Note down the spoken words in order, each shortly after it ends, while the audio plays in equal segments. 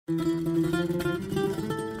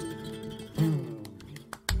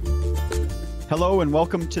Hello and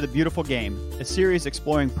welcome to The Beautiful Game, a series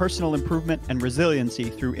exploring personal improvement and resiliency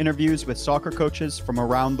through interviews with soccer coaches from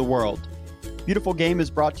around the world. Beautiful Game is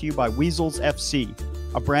brought to you by Weasels FC,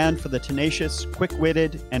 a brand for the tenacious,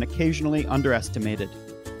 quick-witted, and occasionally underestimated.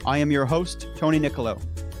 I am your host, Tony Nicolo.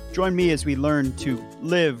 Join me as we learn to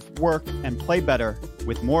live, work, and play better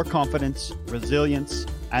with more confidence, resilience,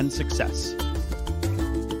 and success.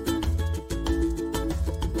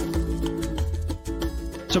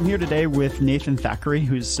 So I'm here today with Nathan Thackeray,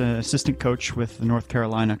 who's assistant coach with the North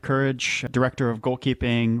Carolina Courage, director of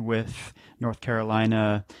goalkeeping with North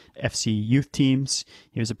Carolina FC youth teams.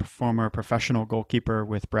 He was a former professional goalkeeper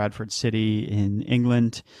with Bradford City in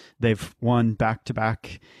England. They've won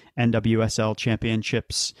back-to-back NWSL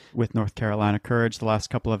championships with North Carolina Courage the last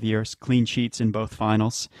couple of years, clean sheets in both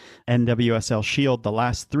finals. NWSL Shield the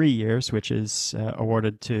last 3 years, which is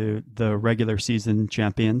awarded to the regular season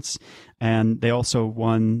champions. And they also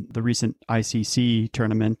won the recent ICC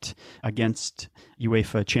tournament against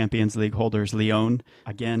UEFA Champions League holders Lyon,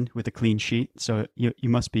 again with a clean sheet. So you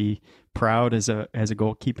must be proud as a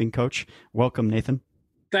goalkeeping coach. Welcome, Nathan.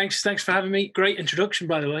 Thanks for having me. Great introduction,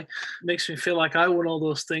 by the way. Makes me feel like I won all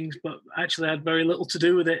those things, but actually I had very little to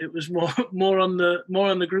do with it. It was more on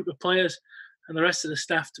the group of players and the rest of the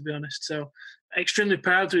staff, to be honest. So extremely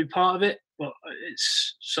proud to be part of it, but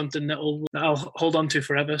it's something that I'll hold on to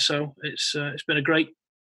forever. So it's been a great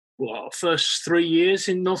first 3 years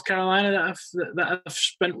in North Carolina that I've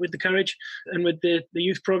spent with the Courage and with the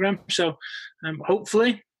youth program. So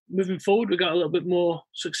hopefully moving forward we've got a little bit more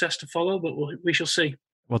success to follow, but we shall see.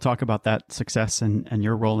 We'll talk about that success and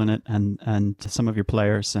your role in it and some of your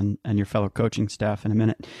players and your fellow coaching staff in a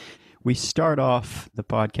minute. We start off the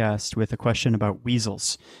podcast with a question about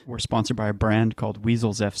weasels. We're sponsored by a brand called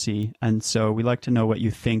Weasels FC, and so we like to know what you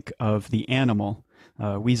think of the animal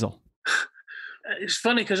weasel. It's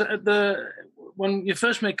funny because when you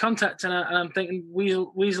first made contact, and I'm thinking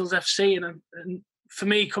Weasels FC, and for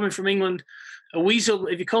me, coming from England, a weasel.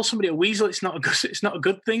 If you call somebody a weasel, it's not a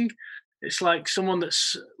good thing. It's like someone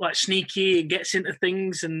that's like sneaky and gets into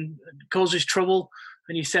things and causes trouble.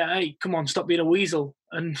 And you say, "Hey, come on, stop being a weasel."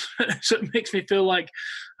 And so it makes me feel like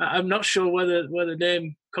I'm not sure where the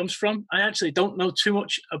name comes from. I actually don't know too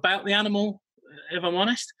much about the animal, if I'm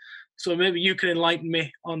honest. So maybe you can enlighten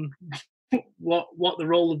me on what the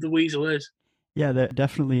role of the weasel is. Yeah, they're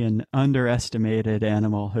definitely an underestimated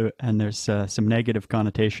animal, and there's some negative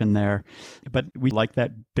connotation there. But we like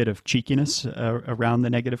that bit of cheekiness around the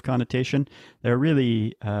negative connotation. They're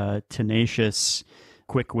really tenacious,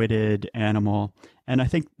 quick-witted animal. And I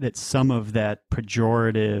think that some of that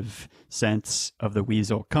pejorative sense of the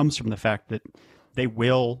weasel comes from the fact that they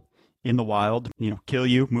will, in the wild, kill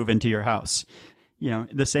you, move into your house.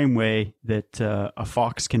 The same way that a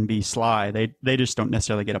fox can be sly, they just don't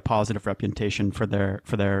necessarily get a positive reputation for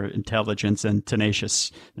their intelligence and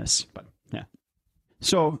tenaciousness. But yeah.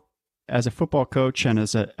 So, as a football coach and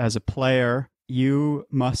as a player, you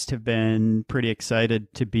must have been pretty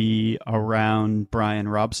excited to be around Brian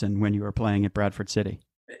Robson when you were playing at Bradford City.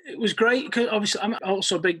 It was great because obviously I'm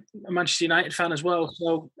also a big Manchester United fan as well.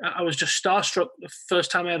 So I was just starstruck the first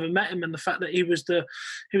time I ever met him, and the fact that he was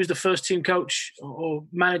the first team coach or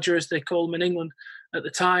manager, as they call him in England at the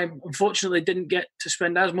time. Unfortunately, didn't get to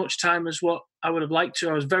spend as much time as what I would have liked to.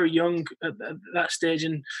 I was very young at that stage,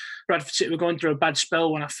 and Bradford City were going through a bad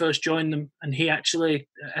spell when I first joined them, and he actually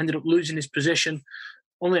ended up losing his position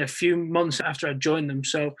only a few months after I joined them.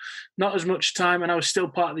 So not as much time, and I was still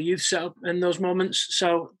part of the youth setup in those moments.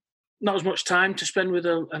 So not as much time to spend with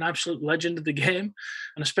an absolute legend of the game.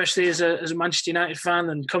 And especially as a Manchester United fan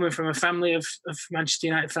and coming from a family of Manchester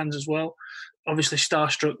United fans as well, obviously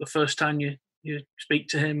starstruck the first time you speak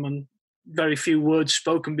to him, and very few words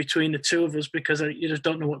spoken between the two of us because you just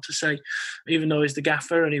don't know what to say, even though he's the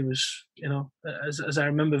gaffer and he was, as I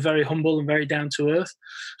remember, very humble and very down to earth,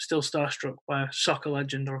 still starstruck by a soccer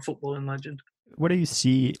legend or a footballing legend. What do you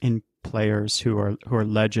see in players who are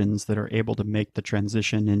legends that are able to make the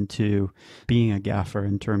transition into being a gaffer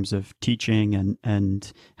in terms of teaching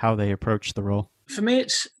and how they approach the role? For me,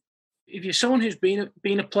 it's if you're someone who's been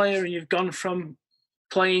a player and you've gone from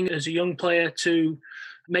playing as a young player to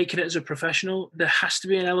making it as a professional, there has to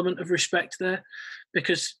be an element of respect there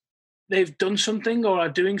because they've done something or are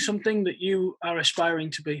doing something that you are aspiring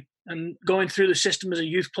to be. And going through the system as a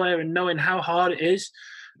youth player and knowing how hard it is,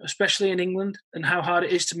 especially in England, and how hard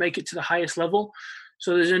it is to make it to the highest level.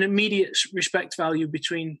 So there's an immediate respect value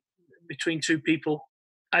between two people.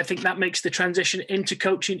 I think that makes the transition into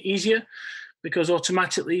coaching easier because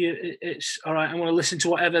automatically it's, all right, I want to listen to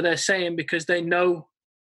whatever they're saying because they know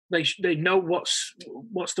They know what's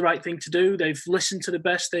the right thing to do. They've listened to the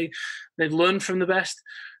best. They've learned from the best.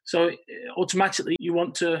 So automatically, you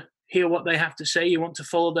want to hear what they have to say. You want to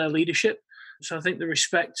follow their leadership. So I think the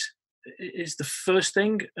respect is the first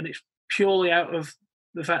thing, and it's purely out of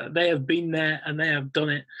the fact that they have been there and they have done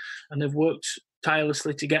it, and they've worked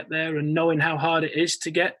tirelessly to get there, and knowing how hard it is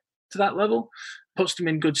to get to that level puts them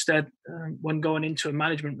in good stead when going into a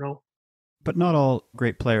management role. But not all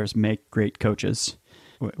great players make great coaches.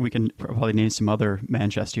 We can probably name some other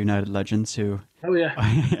Manchester United legends who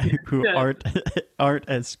aren't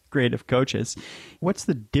as great of coaches. What's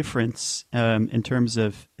the difference in terms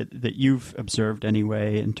of that you've observed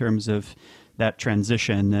anyway, in terms of that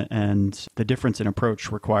transition and the difference in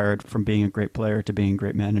approach required from being a great player to being a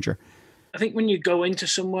great manager? I think when you go into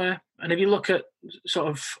somewhere, and if you look at sort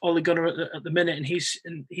of Ole Gunnar at the minute, and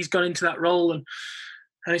he's gone into that role, and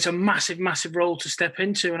it's a massive, massive role to step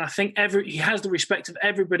into. And I think he has the respect of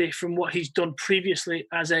everybody from what he's done previously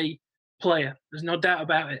as a player. There's no doubt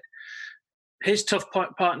about it. His tough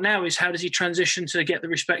part now is how does he transition to get the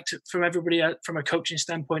respect from everybody from a coaching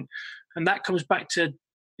standpoint? And that comes back to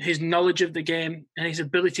his knowledge of the game and his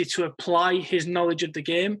ability to apply his knowledge of the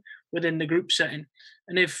game within the group setting.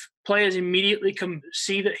 And if players immediately can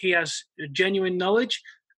see that he has a genuine knowledge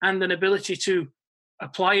and an ability to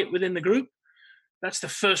apply it within the group, that's the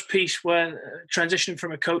first piece where transitioning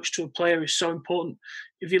from a coach to a player is so important.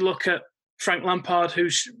 If you look at Frank Lampard,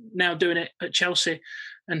 who's now doing it at Chelsea,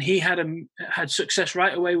 and he had success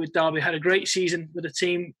right away with Derby, had a great season with a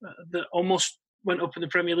team that almost went up in the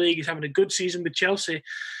Premier League. He's having a good season with Chelsea,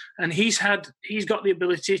 and he's got the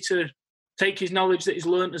ability to take his knowledge that he's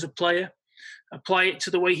learned as a player, apply it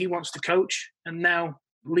to the way he wants to coach, and now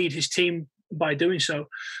lead his team by doing so.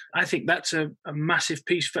 I think that's a massive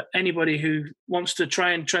piece for anybody who wants to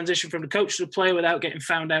try and transition from the coach to the player without getting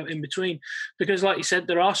found out in between. Because like you said,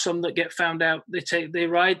 there are some that get found out. They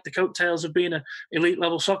ride the coattails of being an elite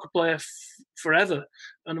level soccer player forever.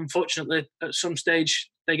 And unfortunately, at some stage,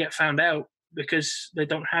 they get found out because they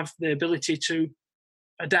don't have the ability to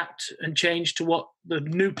adapt and change to what the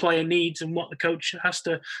new player needs and what the coach has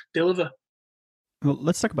to deliver. Well,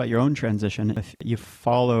 let's talk about your own transition. If you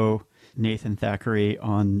follow Nathan Thackeray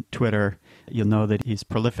on Twitter, you'll know that he's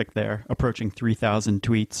prolific there, approaching 3,000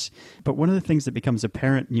 tweets. But one of the things that becomes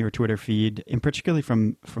apparent in your Twitter feed, and particularly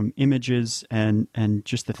from images and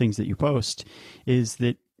just the things that you post, is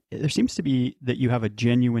that there seems to be that you have a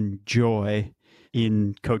genuine joy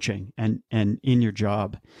in coaching and in your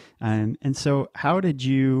job. And so how did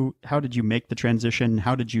you make the transition?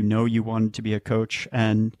 How did you know you wanted to be a coach?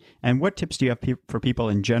 And what tips do you have for people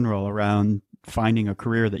in general around finding a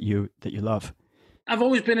career that you love? I've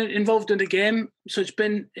always been involved in the game, so it's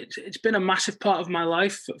been a massive part of my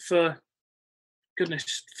life for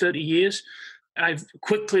 30 years. I've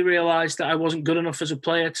quickly realized that I wasn't good enough as a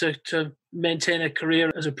player to maintain a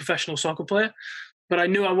career as a professional soccer player, but I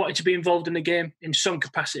knew I wanted to be involved in the game in some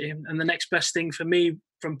capacity. And the next best thing for me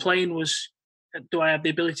from playing was, do I have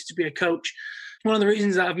the ability to be a coach? One of the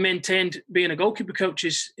reasons that I've maintained being a goalkeeper coach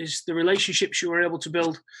is the relationships you were able to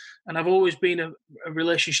build. And I've always been a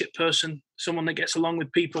relationship person, someone that gets along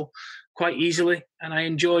with people quite easily. And I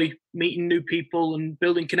enjoy meeting new people and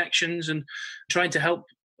building connections and trying to help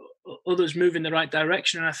others move in the right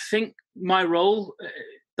direction. And I think my role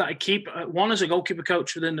that I keep, one, as a goalkeeper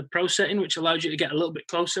coach within the pro setting, which allows you to get a little bit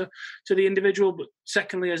closer to the individual, but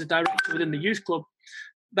secondly, as a director within the youth club,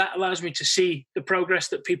 that allows me to see the progress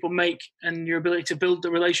that people make and your ability to build the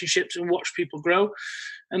relationships and watch people grow.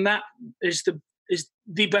 And that is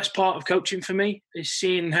the best part of coaching for me, is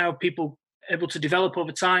seeing how people are able to develop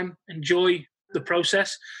over time, enjoy the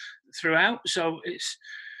process throughout. So it's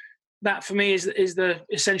that for me is the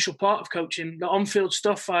essential part of coaching. The on-field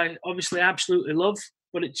stuff I obviously absolutely love,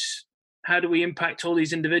 but it's how do we impact all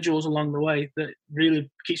these individuals along the way that really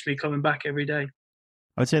keeps me coming back every day.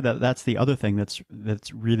 I would say that that's the other thing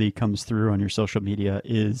that's really comes through on your social media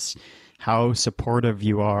is how supportive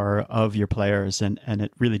you are of your players, and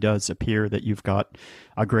it really does appear that you've got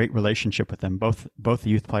a great relationship with them, both the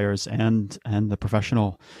youth players and the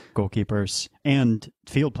professional goalkeepers and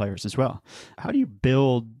field players as well. How do you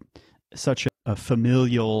build such a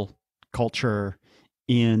familial culture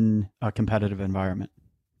in a competitive environment?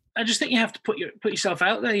 I just think you have to put yourself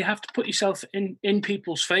out there. You have to put yourself in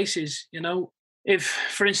people's faces. You know, if,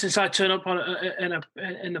 for instance, I turn up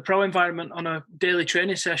in the pro environment on a daily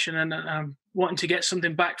training session and I'm wanting to get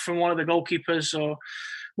something back from one of the goalkeepers or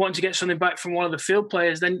wanting to get something back from one of the field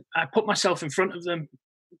players, then I put myself in front of them,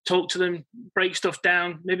 talk to them, break stuff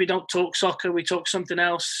down. Maybe don't talk soccer, we talk something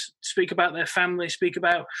else, speak about their family, speak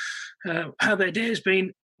about how their day has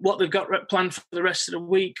been. what they've got planned for the rest of the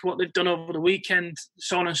week, what they've done over the weekend,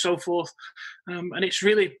 so on and so forth. And it's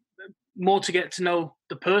really more to get to know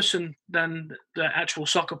the person than the actual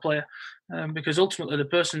soccer player, because ultimately the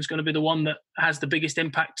person is going to be the one that has the biggest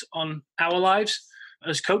impact on our lives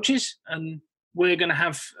as coaches, and we're going to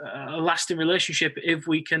have a lasting relationship if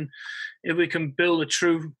we can build a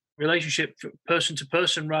true relationship person to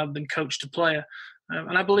person rather than coach to player.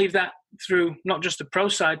 And I believe that through not just the pro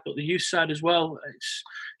side, but the youth side as well. It's,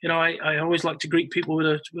 I always like to greet people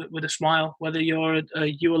with a smile, whether you're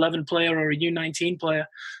a U11 player or a U19 player.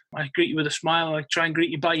 I greet you with a smile. I try and greet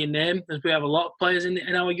you by your name, as we have a lot of players in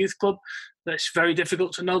our youth club. It's very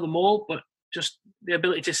difficult to know them all, but just the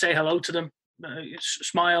ability to say hello to them,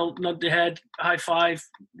 smile, nod your head, high five.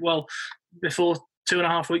 Well, before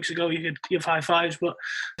 2.5 weeks ago, you could give high fives, but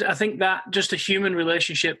I think that just a human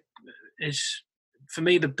relationship is, for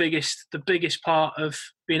me, the biggest part of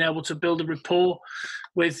being able to build a rapport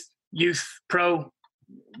with youth, pro,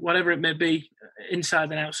 whatever it may be,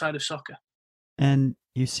 inside and outside of soccer. And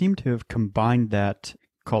you seem to have combined that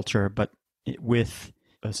culture, but with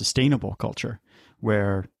a sustainable culture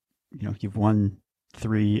where, you've won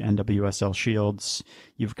 3 NWSL Shields,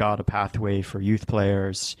 you've got a pathway for youth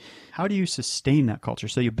players. How do you sustain that culture?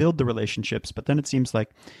 So you build the relationships, but then it seems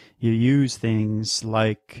like you use things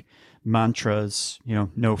like mantras,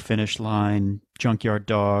 no finish line, junkyard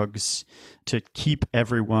dogs, to keep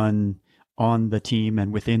everyone on the team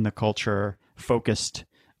and within the culture focused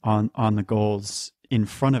on the goals in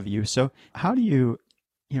front of you. So how do you,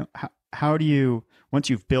 how do you, once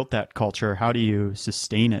you've built that culture, how do you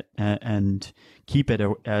sustain it and keep it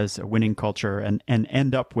as a winning culture and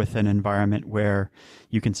end up with an environment where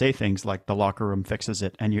you can say things like the locker room fixes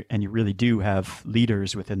it, and you really do have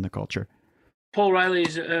leaders within the culture? Paul Riley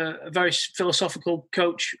is a very philosophical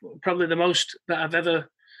coach, probably the most that I've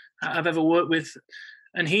ever worked with,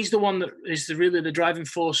 and he's the one that is really the driving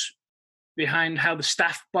force behind how the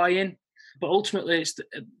staff buy in. But ultimately, it's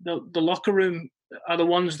the locker room are the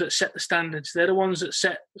ones that set the standards. They're the ones that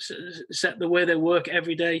set the way they work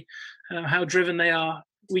every day, how driven they are.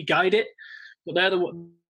 We guide it, but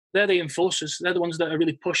they're the enforcers. They're the ones that are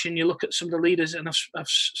really pushing. You look at some of the leaders, and I've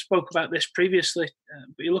spoke about this previously,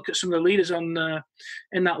 but you look at some of the leaders in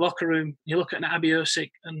that locker room. You look at Abby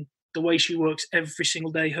Ersic and the way she works every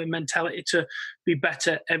single day, her mentality to be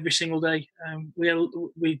better every single day.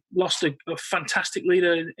 We lost a fantastic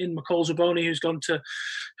leader in McCall Zaboni, who's gone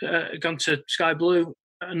to Sky Blue.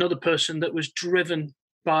 Another person that was driven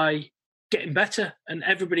by getting better, and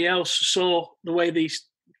everybody else saw the way these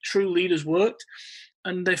true leaders worked,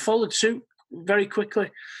 and they followed suit very quickly.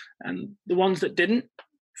 And the ones that didn't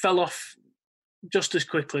fell off just as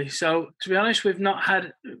quickly. So to be honest, we've not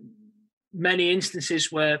had many instances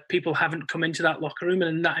where people haven't come into that locker room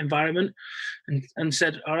and in that environment and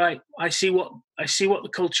said, all right, I see what the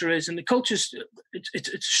culture is. And the culture's it's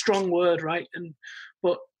a strong word, right?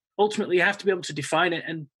 But ultimately you have to be able to define it.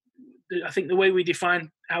 And I think the way we define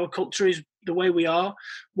our culture is the way we are,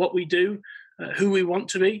 what we do, who we want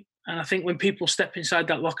to be. And I think when people step inside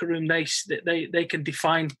that locker room, they can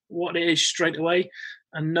define what it is straight away,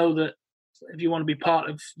 and know that if you want to be part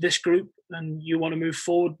of this group and you want to move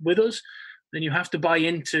forward with us, then you have to buy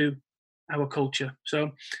into our culture.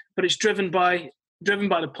 So, but it's driven by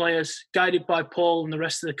the players, guided by Paul and the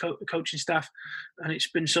rest of the coaching staff. And it's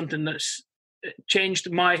been something that's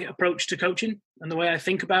changed my approach to coaching and the way I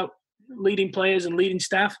think about leading players and leading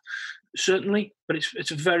staff, certainly. But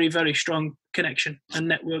it's a very, very strong connection and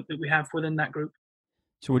network that we have within that group.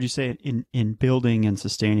 So would you say in building and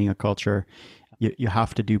sustaining a culture, you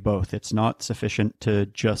have to do both? It's not sufficient to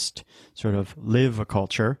just sort of live a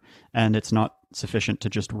culture, and it's not sufficient to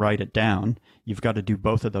just write it down. You've got to do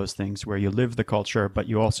both of those things, where you live the culture, but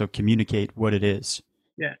you also communicate what it is.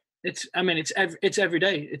 Yeah, it's every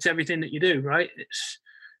day. It's everything that you do, right?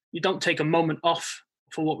 You don't take a moment off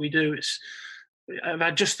for what we do.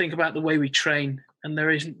 I just think about the way we train, and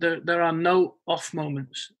there are no off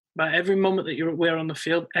moments. But every moment that we're on the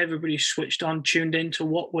field, everybody's switched on, tuned in to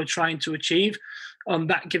what we're trying to achieve on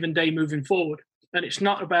that given day moving forward. And it's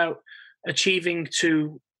not about achieving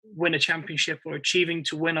to win a championship or achieving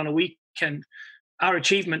to win on a weekend. Our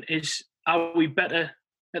achievement is, are we better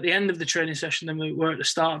at the end of the training session than we were at the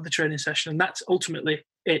start of the training session? And that's ultimately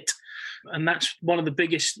it. And that's one of the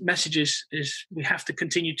biggest messages, is we have to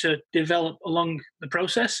continue to develop along the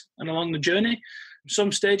process and along the journey.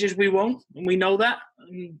 Some stages we won't, and we know that.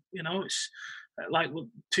 And, it's like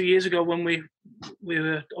 2 years ago when we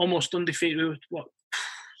were almost undefeated. We were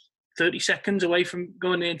 30 seconds away from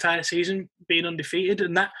going the entire season being undefeated,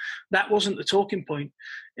 and that wasn't the talking point.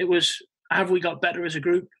 It was, have we got better as a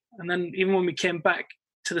group? And then even when we came back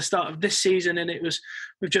to the start of this season, and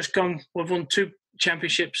we've won 2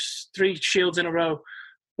 championships, 3 Shields in a row,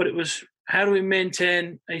 but it was, how do we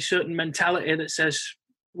maintain a certain mentality that says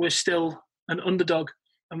we're still an underdog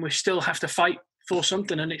and we still have to fight for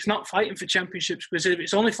something? And it's not fighting for championships, because if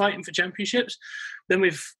it's only fighting for championships, then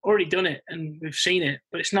we've already done it and we've seen it.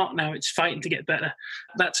 But it's not now. It's fighting to get better.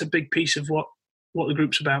 That's a big piece of what the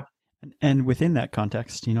group's about. And within that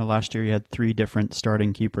context, last year you had 3 different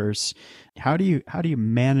starting keepers. How do you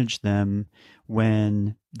manage them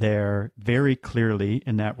when they're very clearly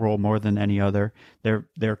in that role more than any other?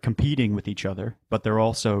 They're competing with each other, but they're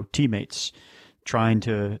also teammates trying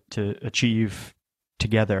to achieve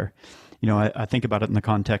together. I think about it in the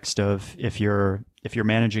context of if you're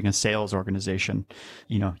managing a sales organization,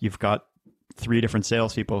 you've got 3 different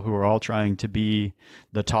salespeople who are all trying to be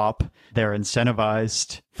the top. They're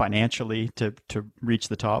incentivized financially to reach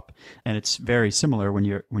the top, and it's very similar when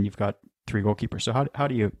you've got 3 goalkeepers. So how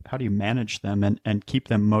do you manage them and keep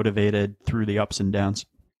them motivated through the ups and downs?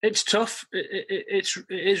 It's tough. It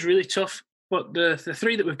is really tough. But the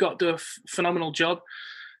 3 that we've got do a phenomenal job.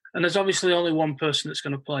 And there's obviously only one person that's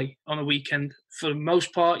going to play on a weekend. For the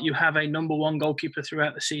most part, you have a number 1 goalkeeper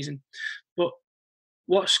throughout the season. But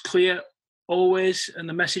what's clear always, and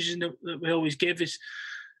the message that we always give, is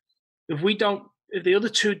if the other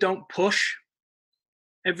 2 don't push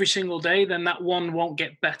every single day, then that one won't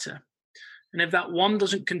get better. And if that one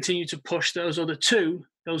doesn't continue to push those other two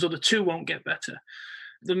won't get better.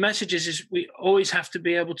 The message is we always have to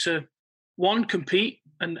be able to, one, compete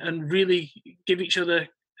and really give each other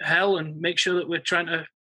hell and make sure that we're trying to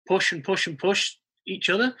push each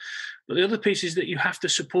other. But the other piece is that you have to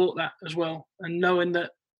support that as well, and knowing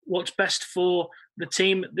that what's best for the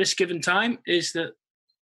team at this given time is that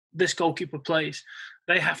this goalkeeper plays.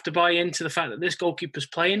 They have to buy into the fact that this goalkeeper's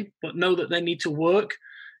playing, but know that they need to work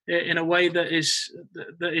in a way that is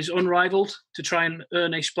unrivaled to try and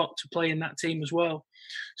earn a spot to play in that team as well.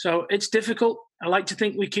 So it's difficult. I like to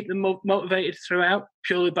think we keep them motivated throughout,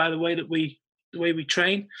 purely by the way we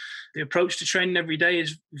train. The approach to training every day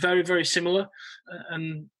is very, very similar,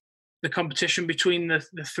 and the competition between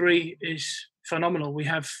the 3 is phenomenal. We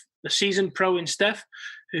have the seasoned pro in Steph,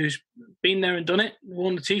 who's been there and done it,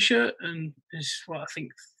 worn the T-shirt, and is, I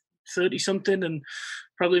think 30-something and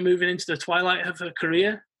probably moving into the twilight of her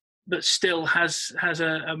career, but still has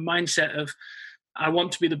a mindset of, I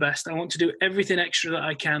want to be the best. I want to do everything extra that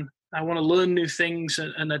I can. I want to learn new things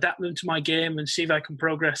and adapt them to my game and see if I can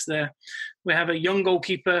progress there. We have a young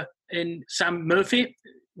goalkeeper in Sam Murphy,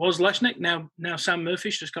 was Leshnick, now Sam Murphy.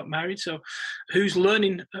 She just got married, so who's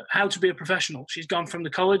learning how to be a professional. She's gone from the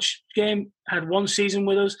college game, had 1 season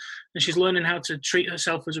with us, and she's learning how to treat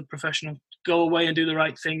herself as a professional, go away and do the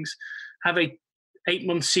right things, have a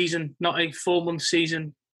 8-month season, not a 4-month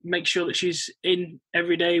season, make sure that she's in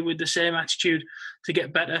every day with the same attitude to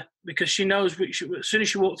get better, because she knows as soon as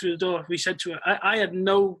she walked through the door, we said to her, I had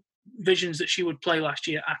no visions that she would play last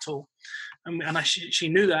year at all. And she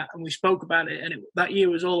knew that, and we spoke about it. And that year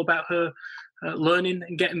was all about her learning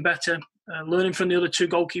and getting better, learning from the other 2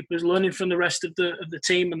 goalkeepers, learning from the rest of the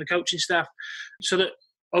team and the coaching staff, so that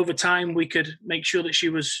over time we could make sure that she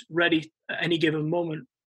was ready at any given moment.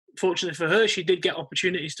 Fortunately for her, she did get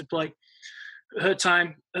opportunities to play. Her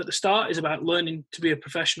time at the start is about learning to be a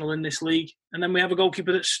professional in this league. And then we have a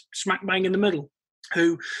goalkeeper that's smack bang in the middle,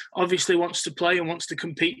 who obviously wants to play and wants to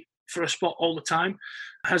compete for a spot all the time,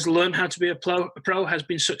 has learned how to be a pro, has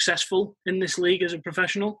been successful in this league as a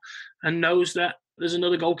professional, and knows that there's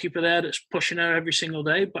another goalkeeper there that's pushing her every single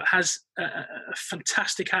day, but has a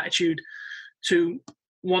fantastic attitude to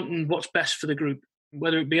wanting what's best for the group,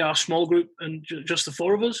 whether it be our small group and just the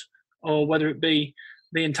 4 of us, or whether it be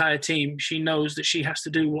the entire team. She knows that she has to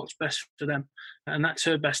do what's best for them, and that's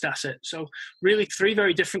her best asset. So really 3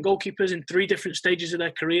 very different goalkeepers in 3 different stages of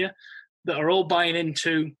their career that are all buying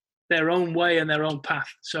into their own way and their own path.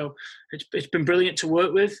 So it's been brilliant to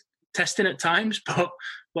work with, testing at times, but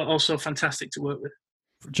also fantastic to work with.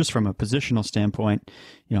 Just from a positional standpoint,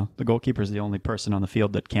 the goalkeeper is the only person on the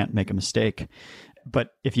field that can't make a mistake.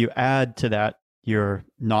 But if you add to that, you're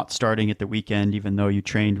not starting at the weekend, even though you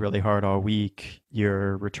trained really hard all week,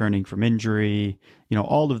 you're returning from injury,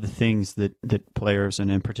 all of the things that players and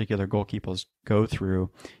in particular goalkeepers go through.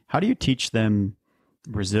 How do you teach them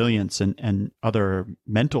resilience and other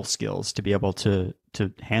mental skills to be able to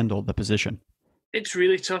handle the position? It's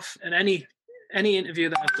really tough. And any interview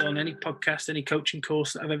that I've done, any podcast, any coaching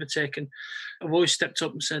course that I've ever taken, I've always stepped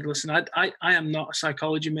up and said, listen, I am not a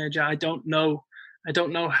psychology major. I don't know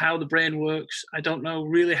how the brain works. I don't know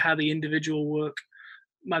really how the individual work.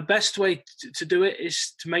 My best way to do it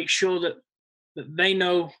is to make sure that they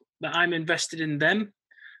know that I'm invested in them,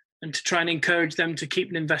 and to try and encourage them to keep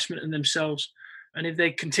an investment in themselves. And if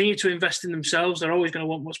they continue to invest in themselves, they're always going to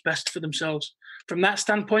want what's best for themselves. From that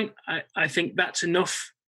standpoint, I think that's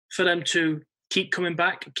enough for them to keep coming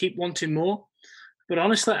back, keep wanting more. But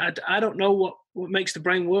honestly, I don't know what makes the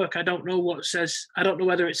brain work. I don't know what says. I don't know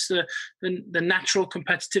whether it's the natural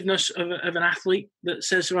competitiveness of an athlete that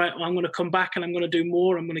says, right, well, I'm going to come back and I'm going to do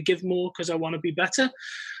more. I'm going to give more because I want to be better,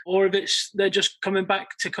 or if it's they're just coming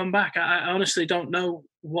back to come back. I honestly don't know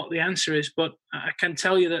what the answer is, but I can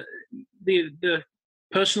tell you that the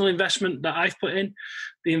personal investment that I've put in,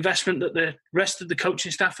 the investment that the rest of the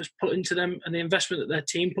coaching staff has put into them, and the investment that their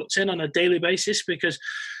team puts in on a daily basis, because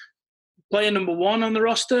player number 1 on the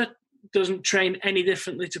roster doesn't train any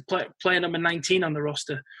differently to player number 19 on the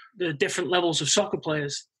roster. They're different levels of soccer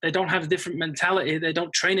players. They don't have a different mentality. They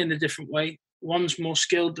don't train in a different way. One's more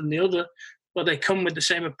skilled than the other, but they come with the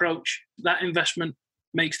same approach. That investment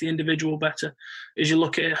makes the individual better as you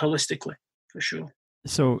look at it holistically, for sure.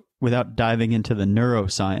 So without diving into the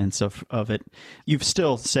neuroscience of it, you've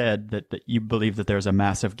still said that you believe that there's a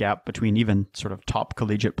massive gap between even sort of top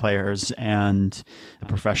collegiate players and the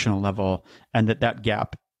professional level, and that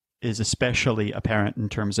gap is especially apparent in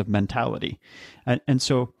terms of mentality. And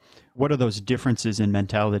so what are those differences in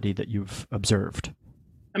mentality that you've observed?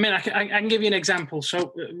 I mean, I can give you an example.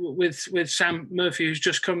 So with Sam Murphy, who's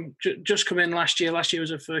just come in last year. Last year was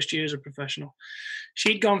her first year as a professional.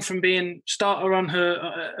 She'd gone from being starter on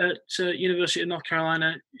her at University of North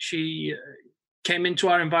Carolina. She came into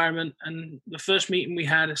our environment, and the first meeting we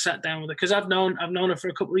had, I sat down with her because I've known her for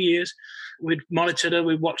a couple of years. We'd monitored her,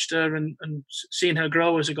 we watched her, and seen her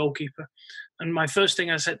grow as a goalkeeper. And my first thing,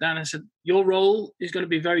 I sat down, I said, "Your role is going to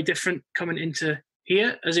be very different coming into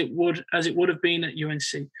here as it would have been at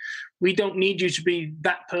UNC. We don't need you to be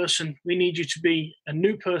that person. We need you to be a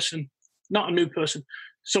new person, not a new person,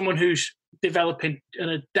 someone who's developing and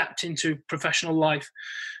adapting to professional life."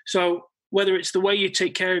 So whether it's the way you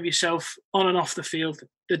take care of yourself on and off the field,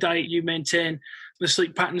 the diet you maintain, the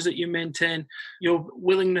sleep patterns that you maintain, your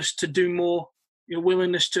willingness to do more, your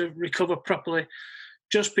willingness to recover properly,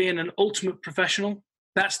 just being an ultimate professional,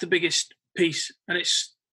 that's the biggest piece. And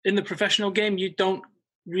it's in the professional game, you don't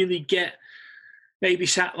really get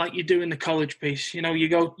babysat like you do in the college piece. You know, you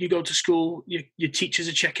go to school, your teachers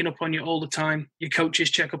are checking up on you all the time. Your coaches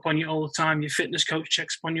check up on you all the time. Your fitness coach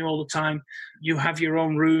checks up on you all the time. You have your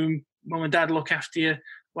own room. Mom and dad look after you,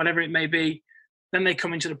 whatever it may be. Then they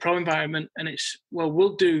come into the pro environment and it's, well,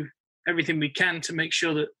 we'll do everything we can to make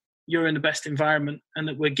sure that you're in the best environment and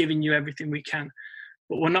that we're giving you everything we can.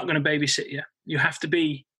 But we're not going to babysit you. You have to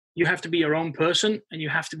be your own person and you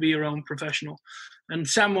have to be your own professional. And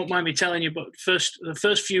Sam won't mind me telling you, but the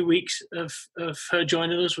first few weeks of her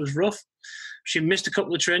joining us was rough. She missed a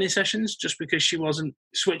couple of training sessions just because she wasn't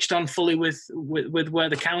switched on fully with where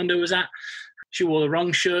the calendar was at. She wore the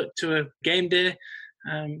wrong shirt to a game day.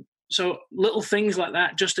 So little things like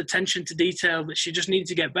that, just attention to detail that she just needed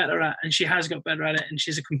to get better at, and she has got better at it. And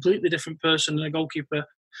she's a completely different person and a goalkeeper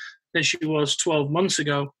than she was 12 months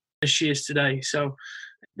ago as she is today. So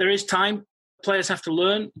there is time. Players have to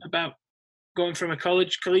learn about going from a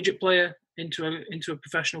collegiate player into a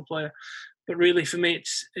professional player. But really, for me,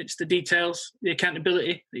 it's the details, the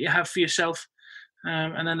accountability that you have for yourself,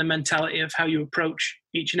 and then the mentality of how you approach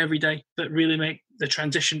each and every day that really make the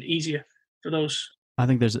transition easier for those. I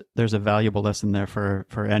think there's a valuable lesson there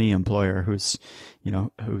for any employer who's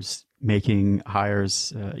making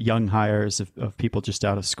hires, young hires of people just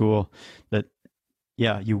out of school, that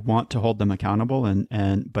yeah, you want to hold them accountable,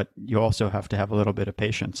 but you also have to have a little bit of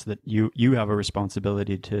patience, that you have a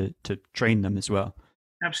responsibility to train them as well.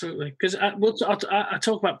 Absolutely, because I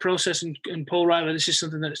talk about process, and Paul Riley, this is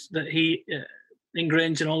something that he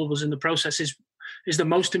ingrains in all of us, in the process is the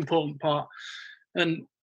most important part. And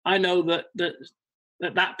I know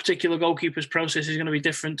that particular goalkeeper's process is going to be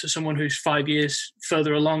different to someone who's 5 years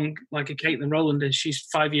further along, like a Caitlin Rowland is. She's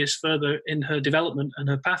 5 years further in her development and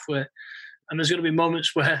her pathway. And there's going to be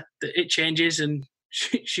moments where it changes and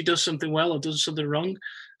she does something well or does something wrong.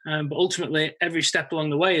 But ultimately, every step along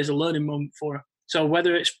the way is a learning moment for her. So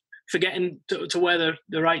whether it's forgetting to wear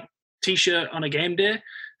the right T-shirt on a game day,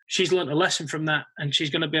 she's learned a lesson from that, and she's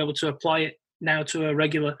going to be able to apply it now to a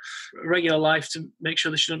regular life to make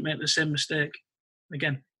sure that she doesn't make the same mistake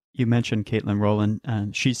again. You mentioned Caitlin Rowland,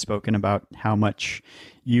 and she's spoken about how much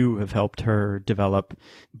you have helped her develop,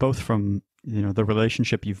 both from the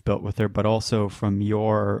relationship you've built with her, but also from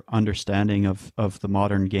your understanding of the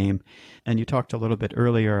modern game. And you talked a little bit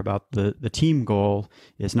earlier about the team goal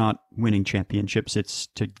is not winning championships, it's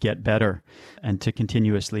to get better and to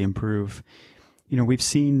continuously improve. We've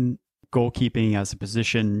seen goalkeeping as a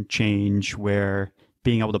position change where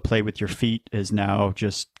being able to play with your feet is now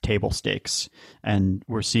just table stakes. And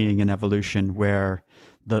we're seeing an evolution where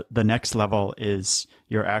the next level is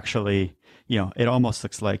you're actually, it almost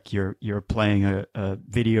looks like you're playing a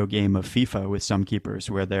video game of FIFA with some keepers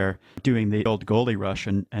where they're doing the old goalie rush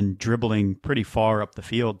and dribbling pretty far up the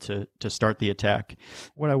field to start the attack.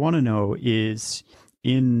 What I want to know is,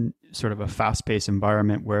 in sort of a fast-paced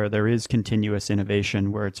environment where there is continuous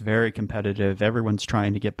innovation, where it's very competitive, everyone's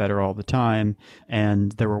trying to get better all the time,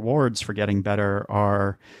 and the rewards for getting better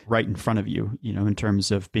are right in front of you, in terms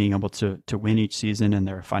of being able to win each season, and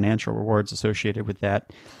there are financial rewards associated with that.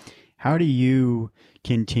 How do you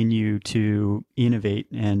continue to innovate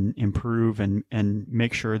and improve and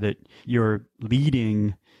make sure that you're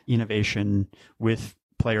leading innovation with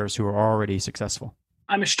players who are already successful?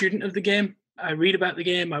 I'm a student of the game. I read about the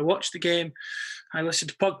game. I watch the game. I listen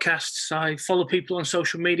to podcasts. I follow people on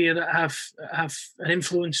social media that have an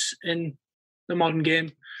influence in the modern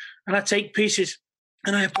game. And I take pieces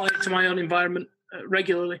and I apply it to my own environment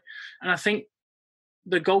regularly. And I think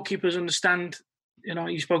the goalkeepers understand,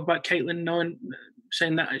 you spoke about Caitlin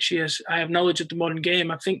saying that I have knowledge of the modern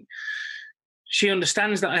game. I think she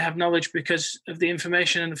understands that I have knowledge because of the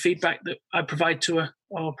information and the feedback that I provide to her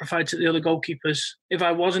or provide to the other goalkeepers. If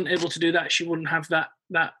I wasn't able to do that, she wouldn't have that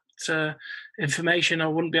information,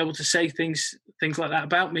 or wouldn't be able to say things like that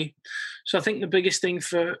about me. So I think the biggest thing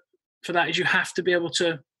for that is you have to be able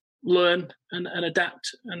to learn and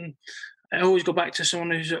adapt. And I always go back to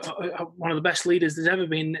someone who's one of the best leaders there's ever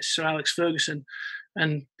been, it's Sir Alex Ferguson.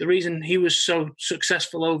 And the reason he was so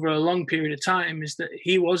successful over a long period of time is that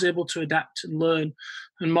he was able to adapt and learn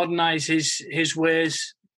and modernize his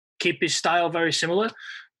ways, keep his style very similar,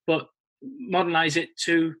 but modernize it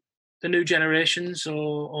to the new generations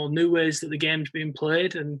or new ways that the game's being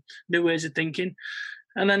played and new ways of thinking.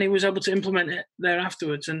 And then he was able to implement it there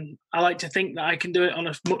afterwards. And I like to think that I can do it on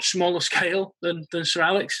a much smaller scale than Sir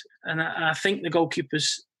Alex. And I think the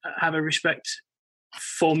goalkeepers have a respect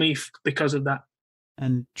for me because of that.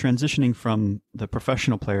 And transitioning from the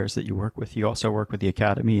professional players that you work with, you also work with the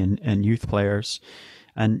academy and youth players.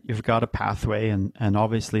 And you've got a pathway, and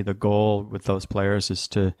obviously the goal with those players is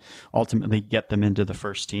to ultimately get them into the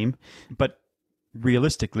first team. But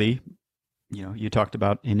realistically, you talked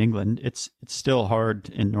about in England, it's still hard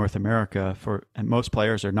in North America and most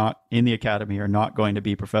players are not in the academy, are not going to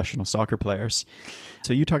be professional soccer players.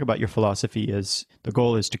 So you talk about your philosophy as the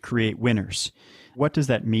goal is to create winners. What does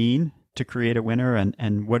that mean to create a winner,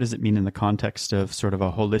 and what does it mean in the context of sort of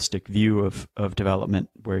a holistic view of development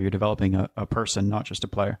where you're developing a person, not just a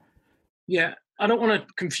player? Yeah, I don't want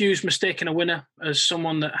to confuse mistaking a winner as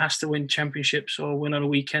someone that has to win championships or win on a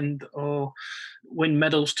weekend or win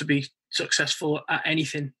medals to be successful at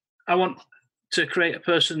anything. I want to create a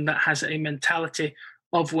person that has a mentality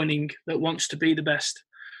of winning, that wants to be the best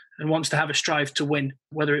and wants to have a strive to win,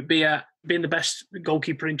 whether it be at being the best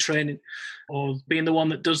goalkeeper in training or being the one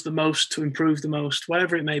that does the most to improve the most,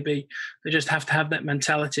 whatever it may be. They just have to have that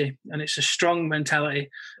mentality, and it's a strong mentality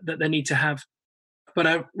that they need to have. But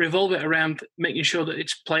I revolve it around making sure that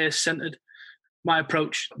it's player-centered. My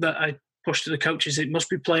approach that I push to the coaches, it must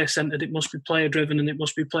be player-centered, it must be player-driven, and it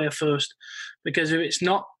must be player-first. Because if it's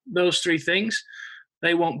not those three things,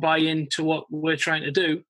 they won't buy into what we're trying to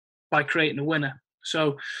do by creating a winner.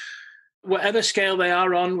 So whatever scale they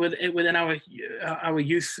are on within our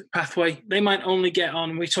youth pathway, they might only get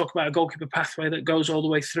on. We talk about a goalkeeper pathway that goes all the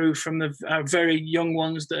way through from our very young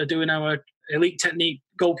ones that are doing our elite technique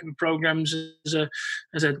goalkeeper programs as a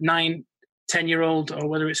 9-10-year-old, or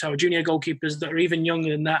whether it's our junior goalkeepers that are even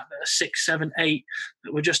younger than that are 6, 7, 8,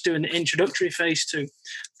 that we're just doing the introductory phase to.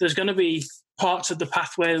 There's going to be parts of the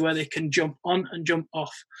pathway where they can jump on and jump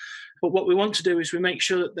off. But what we want to do is we make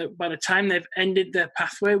sure that by the time they've ended their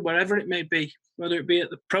pathway, wherever it may be, whether it be at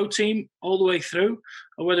the pro team all the way through,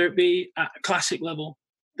 or whether it be at a classic level,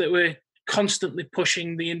 that we're constantly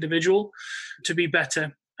pushing the individual to be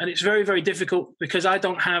better. And it's very, very difficult because I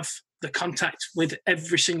don't have the contact with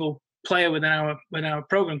every single player within our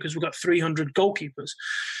program, because we've got 300 goalkeepers.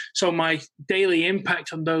 So my daily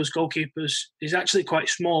impact on those goalkeepers is actually quite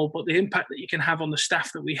small, but the impact that you can have on the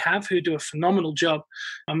staff that we have, who do a phenomenal job,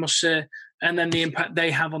 I must say, and then the impact they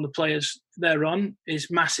have on the players they're on is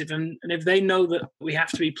massive. And if they know that we have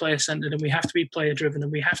to be player-centered and we have to be player-driven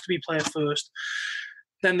and we have to be player-first,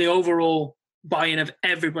 then the overall buy-in of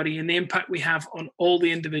everybody and the impact we have on all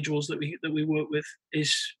the individuals that we work with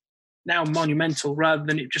is now monumental. Rather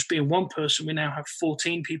than it just being one person, we now have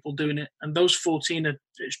 14 people doing it, and those 14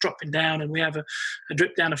 it's dropping down, and we have a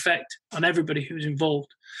drip down effect on everybody who's involved.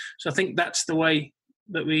 So I think that's the way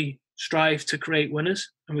that we strive to create winners,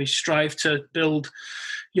 and we strive to build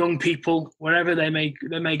young people wherever they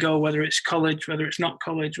may go, whether it's college, whether it's not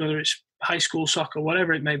college, whether it's high school soccer,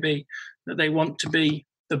 whatever it may be, that they want to be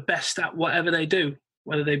the best at whatever they do.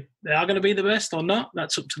 Whether they are going to be the best or not,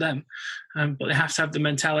 that's up to them. But they have to have the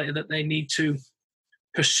mentality that they need to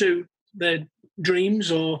pursue their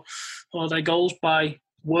dreams or their goals by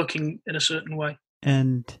working in a certain way.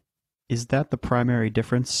 And is that the primary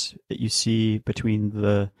difference that you see between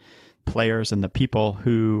the players and the people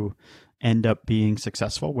who end up being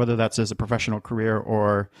successful, whether that's as a professional career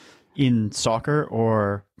or in soccer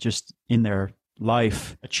or just in their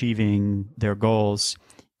life achieving their goals?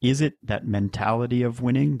 Is it that mentality of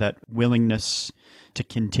winning, that willingness to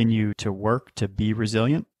continue to work, to be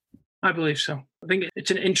resilient? I believe so. I think it's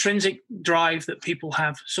an intrinsic drive that people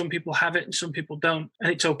have. Some people have it and some people don't.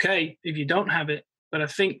 And it's okay if you don't have it. But I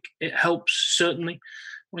think it helps certainly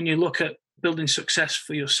when you look at building success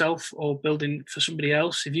for yourself or building for somebody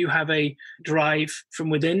else. If you have a drive from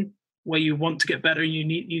within where you want to get better,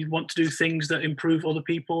 you want to do things that improve other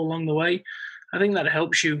people along the way, I think that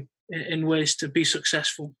helps you in ways to be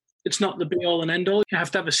successful. It's not the be all and end all. You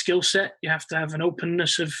have to have a skill set. You have to have an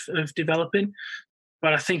openness of developing.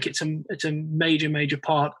 But I think it's a major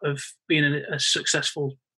part of being a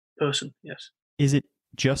successful person. Yes. Is it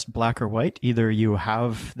just black or white? Either you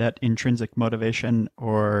have that intrinsic motivation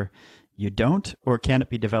or you don't, or can it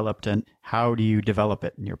be developed? And how do you develop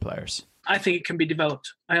it in your players? I think it can be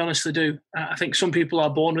developed. I honestly do. I think some people are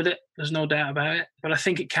born with it. There's no doubt about it. But I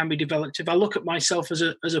think it can be developed. If I look at myself as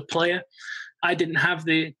a player, I didn't have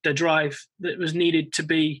the drive that was needed to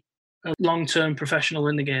be a long-term professional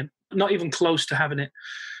in the game. Not even close to having it.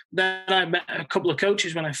 Then I met a couple of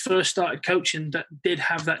coaches when I first started coaching that did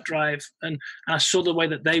have that drive. And I saw the way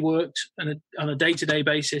that they worked on a day-to-day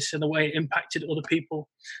basis and the way it impacted other people.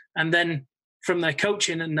 And then from their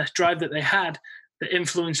coaching and the drive that they had, the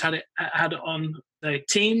influence had on their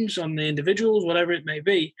teams, on the individuals, whatever it may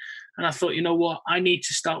be. And I thought, you know what, I need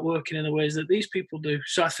to start working in the ways that these people do.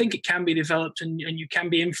 So I think it can be developed and you can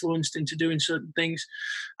be influenced into doing certain things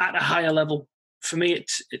at a higher level. For me,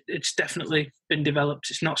 it's definitely been developed.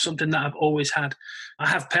 It's not something that I've always had. I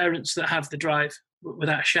have parents that have the drive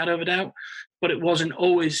without a shadow of a doubt, but it wasn't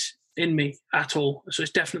always in me at all. So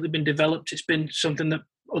it's definitely been developed. It's been something that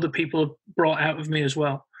other people have brought out of me as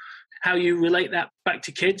well. How you relate that back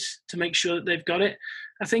to kids to make sure that they've got it.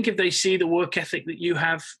 I think if they see the work ethic that you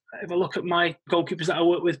have, if I look at my goalkeepers that I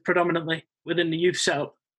work with predominantly within the youth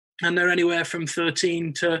setup, and they're anywhere from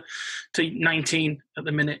 13 to 19 at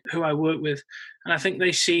the minute who I work with. And I think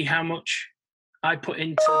they see how much I put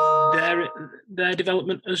into their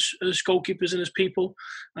development as goalkeepers and as people.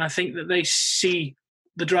 And I think that they see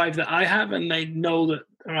the drive that I have and they know that,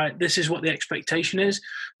 all right, this is what the expectation is.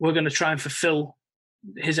 We're going to try and fulfill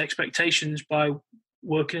his expectations by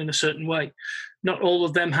working in a certain way. Not all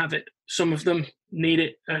of them have it. Some of them need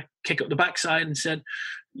it kick up the backside and said,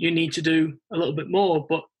 you need to do a little bit more.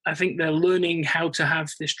 But I think they're learning how to have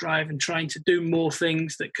this drive and trying to do more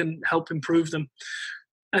things that can help improve them.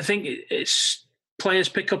 I think it's players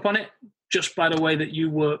pick up on it just by the way that you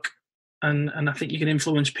work. And I think you can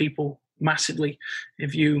influence people massively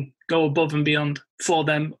if you go above and beyond for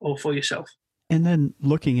them or for yourself. And then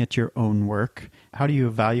looking at your own work, how do you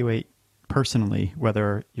evaluate personally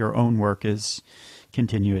whether your own work is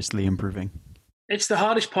continuously improving? It's the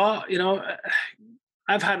hardest part.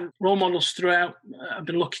 I've had role models throughout. I've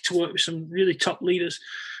been lucky to work with some really top leaders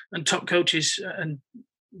and top coaches, and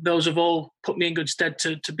those have all put me in good stead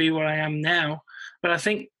to be where I am now. But I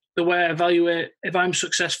think the way I evaluate if I'm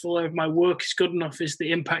successful or if my work is good enough is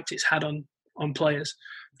the impact it's had on players.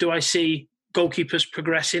 Do I see goalkeepers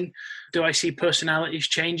progressing? Do I see personalities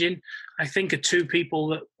changing? I think of two people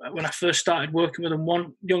that when I first started working with them,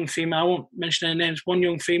 one young female, I won't mention their names, one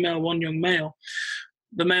young female, one young male.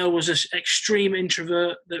 The male was an extreme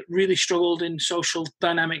introvert that really struggled in social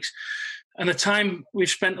dynamics. And the time we've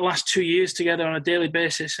spent the last 2 years together on a daily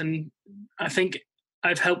basis, and I think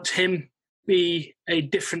I've helped him be a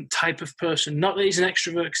different type of person. Not that he's an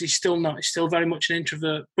extrovert, because he's still not. He's still very much an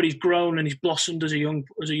introvert, but he's grown and he's blossomed as a young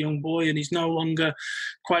boy, and he's no longer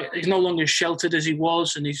as sheltered as he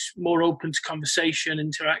was, and he's more open to conversation,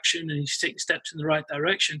 interaction, and he's taking steps in the right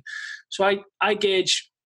direction. So I gauge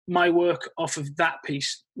my work off of that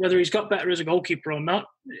piece. Whether he's got better as a goalkeeper or not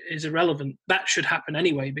is irrelevant. That should happen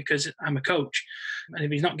anyway because I'm a coach. And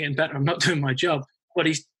if he's not getting better, I'm not doing my job. But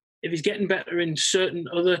if he's getting better in certain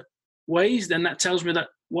other ways, then that tells me that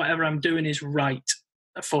whatever I'm doing is right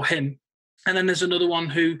for him. And then there's another one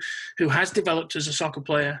who has developed as a soccer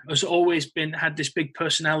player, has always had this big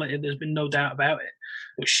personality. There's been no doubt about it.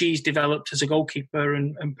 but she's developed as a goalkeeper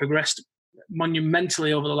and progressed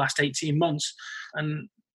monumentally over the last 18 months and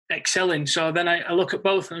excelling. So then I look at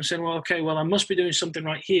both and I'm saying, well, okay, well, I must be doing something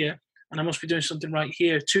right here and I must be doing something right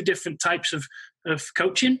here. Two different types of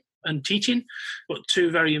coaching and teaching, but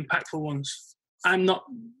two very impactful ones. I'm not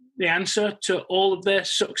the answer to all of their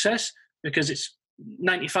success because it's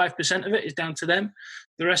 95% of it is down to them.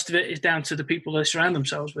 The rest of it is down to the people they surround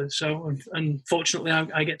themselves with. So unfortunately,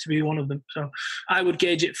 I get to be one of them. So I would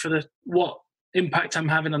gauge it for what impact I'm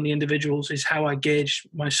having on the individuals is how I gauge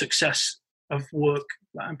my success of work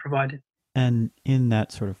that I'm providing. And in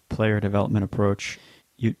that sort of player development approach,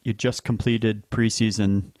 you just completed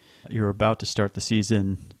preseason. You're about to start the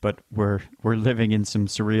season, but we're living in some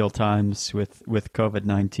surreal times with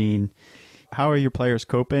COVID-19. How are your players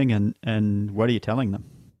coping, and what are you telling them?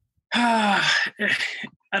 I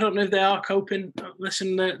don't know if they are coping.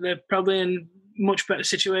 Listen, they're probably in much better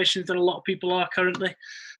situations than a lot of people are currently.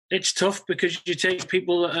 It's tough because you take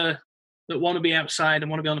people that want to be outside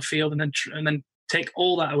and want to be on the field, and then take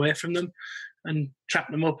all that away from them and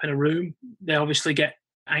trap them up in a room. They obviously get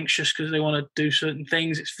anxious because they want to do certain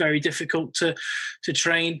things. It's very difficult to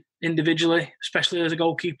train individually, especially as a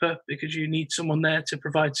goalkeeper, because you need someone there to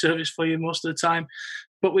provide service for you most of the time.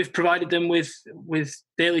 But we've provided them with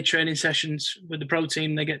daily training sessions with the pro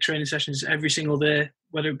team. They get training sessions every single day,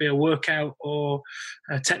 whether it be a workout or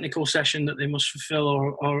a technical session that they must fulfill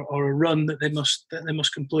or a run that they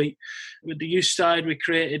must complete. With the youth side, we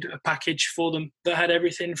created a package for them that had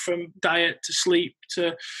everything from diet to sleep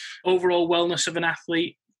to overall wellness of an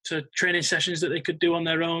athlete, to training sessions that they could do on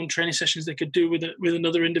their own, training sessions they could do with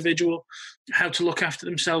another individual, how to look after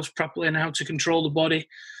themselves properly and how to control the body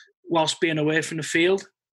whilst being away from the field.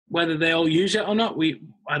 Whether they all use it or not,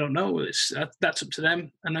 I don't know. That's up to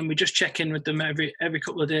them. And then we just check in with them every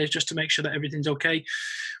couple of days just to make sure that everything's okay.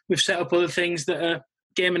 We've set up other things that are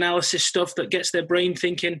game analysis stuff that gets their brain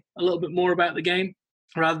thinking a little bit more about the game,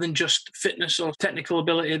 rather than just fitness or technical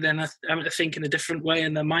ability. Then having to think in a different way,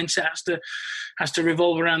 and their mindset has to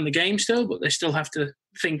revolve around the game still, but they still have to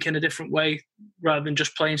think in a different way rather than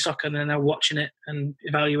just playing soccer. And then they're watching it and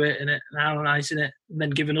evaluating it and analysing it and then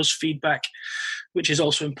giving us feedback, which is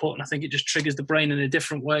also important. I think it just triggers the brain in a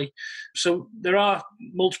different way. So there are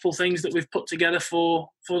multiple things that we've put together for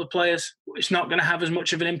the players. It's not going to have as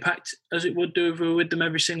much of an impact as it would do if we were with them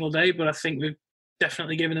every single day, but I think we've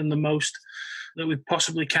definitely given them the most that we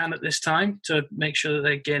possibly can at this time to make sure that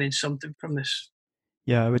they're gaining something from this.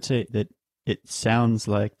 Yeah, I would say that it sounds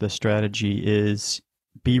like the strategy is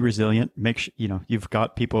be resilient. Make sure, you've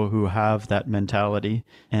got people who have that mentality,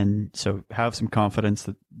 and so have some confidence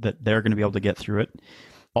that they're going to be able to get through it.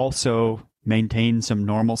 Also, maintain some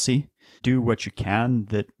normalcy. Do what you can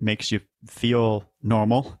that makes you feel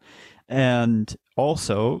normal. And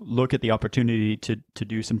also look at the opportunity to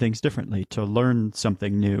do some things differently, to learn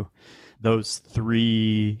something new. Those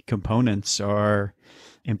three components are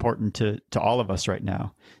important to all of us right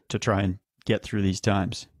now to try and get through these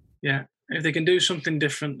times. Yeah. If they can do something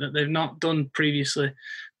different that they've not done previously,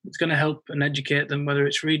 it's going to help and educate them, whether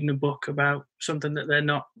it's reading a book about something that they're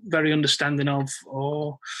not very understanding of,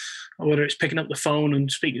 or whether it's picking up the phone and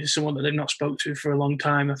speaking to someone that they've not spoke to for a long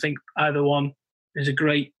time. I think either one is a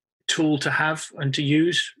great tool to have and to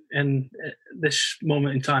use in this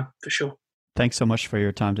moment in time, for sure. Thanks so much for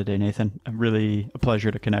your time today, Nathan. Really a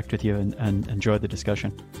pleasure to connect with you and enjoy the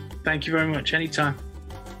discussion. Thank you very much. Anytime.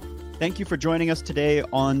 Thank you for joining us today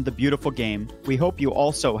on The Beautiful Game. We hope you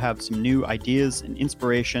also have some new ideas and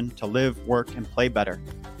inspiration to live, work, and play better.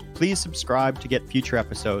 Please subscribe to get future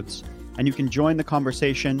episodes, and you can join the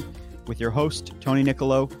conversation with your host, Tony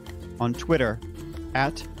Nicolo, on Twitter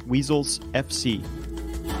 @WeaselsFC.